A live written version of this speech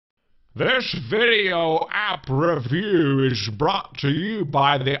This video app review is brought to you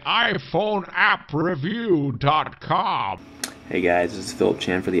by the iPhone appreview.com. Hey guys, this is Philip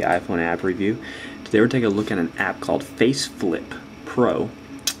Chan for the iPhone app review. Today we're taking a look at an app called FaceFlip Pro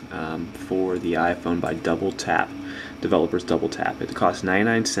for the iPhone by developers Double Tap. It costs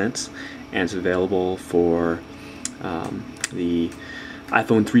 99 cents and it's available for the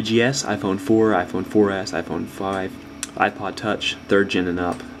iPhone 3GS, iPhone 4, iPhone 4S, iPhone 5, iPod Touch, 3rd gen and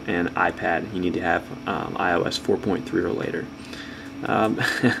up, and iPad. You need to have iOS 4.3 or later.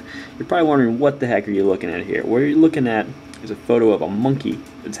 You're probably wondering, what the heck are you looking at here? What you're looking at is a photo of a monkey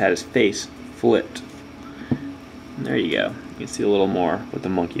that's had his face flipped. And there you go. You can see a little more what the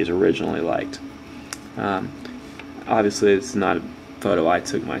monkey is originally liked. Obviously, it's not a photo I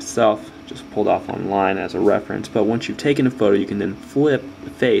took myself, just pulled off online as a reference, but once you've taken a photo, you can then flip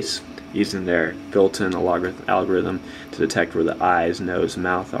the face using their built-in algorithm to detect where the eyes, nose,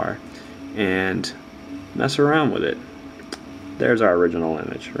 mouth are, and mess around with it. There's our original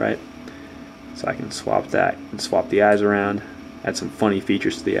image, right? So I can swap that and swap the eyes around, add some funny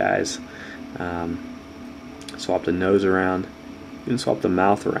features to the eyes, swap the nose around, even swap the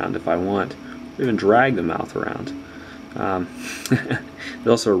mouth around if I want, or even drag the mouth around. There's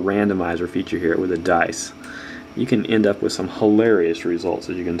also a randomizer feature here with a dice. You can end up with some hilarious results,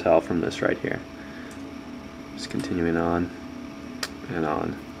 as you can tell from this right here. Just continuing on and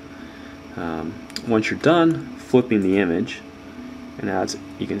on. Once you're done flipping the image, and now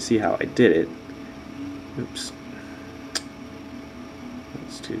you can see how I did it. Oops.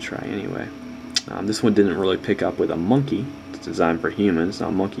 Let's try anyway. This one didn't really pick up with a monkey. It's designed for humans,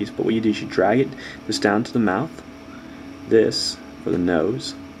 not monkeys. But what you do is you drag this down to the mouth, this for the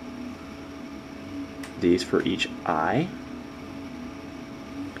nose, these for each eye,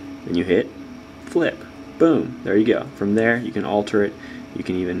 then you hit flip. Boom, there you go. From there you can alter it. You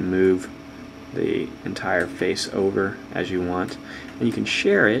can even move the entire face over as you want, and you can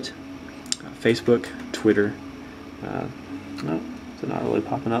share it Facebook, Twitter. Oh, it's not really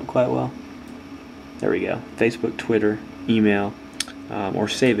popping up quite well. There we go. Facebook, Twitter, email, or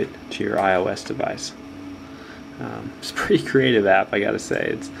save it to your iOS device. It's a pretty creative app, I gotta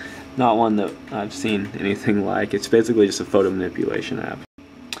say. It's not one that I've seen anything like. It's basically just a photo manipulation app.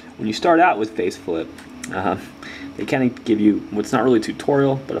 When you start out with FaceFlip, they kind of give you what's not really a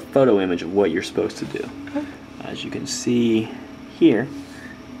tutorial, but a photo image of what you're supposed to do. As you can see here,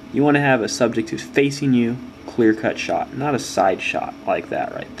 you want to have a subject who's facing you, clear-cut shot, not a side shot like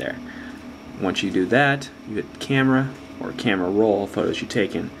that right there. Once you do that, you hit camera or camera roll, photos you've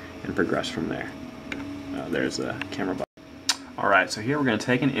taken, and progress from there. There's a camera button. Alright, so here we're going to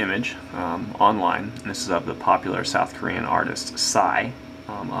take an image online, and this is of the popular South Korean artist Psy,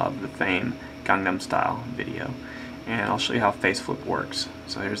 of the famed Gangnam Style video, and I'll show you how FaceFlip works.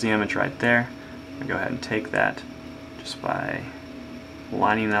 So here's the image right there. I'm going to go ahead and take that just by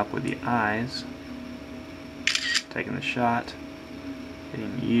lining up with the eyes, taking the shot,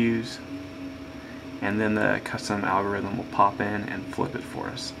 hitting use, and then the custom algorithm will pop in and flip it for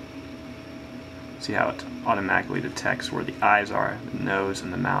us. See how it automatically detects where the eyes are, the nose,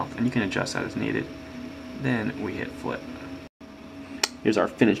 and the mouth, and you can adjust that as needed. Then we hit flip. Here's our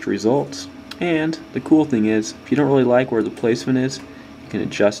finished results, and the cool thing is, if you don't really like where the placement is, you can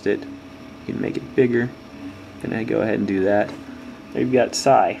adjust it. You can make it bigger. Then I go ahead and do that. There you've got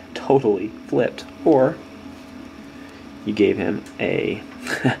Psy totally flipped, or you gave him a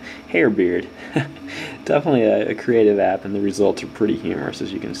hair beard. Definitely a creative app, and the results are pretty humorous,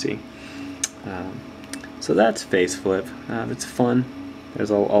 as you can see. So that's FaceFlip. It's fun.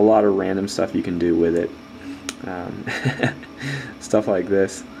 There's a lot of random stuff you can do with it. Stuff like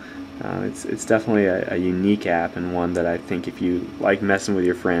this. It's definitely a unique app, and one that I think if you like messing with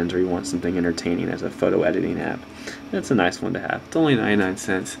your friends or you want something entertaining as a photo editing app, that's a nice one to have. It's only 99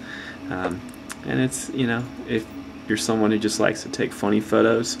 cents. And it's, you know, if you're someone who just likes to take funny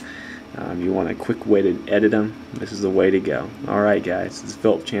photos, you want a quick way to edit them, this is the way to go. Alright guys, this is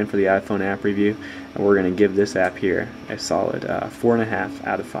Philip Chan for the iPhone app review, and we're going to give this app here a solid 4.5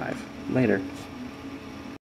 out of 5. Later.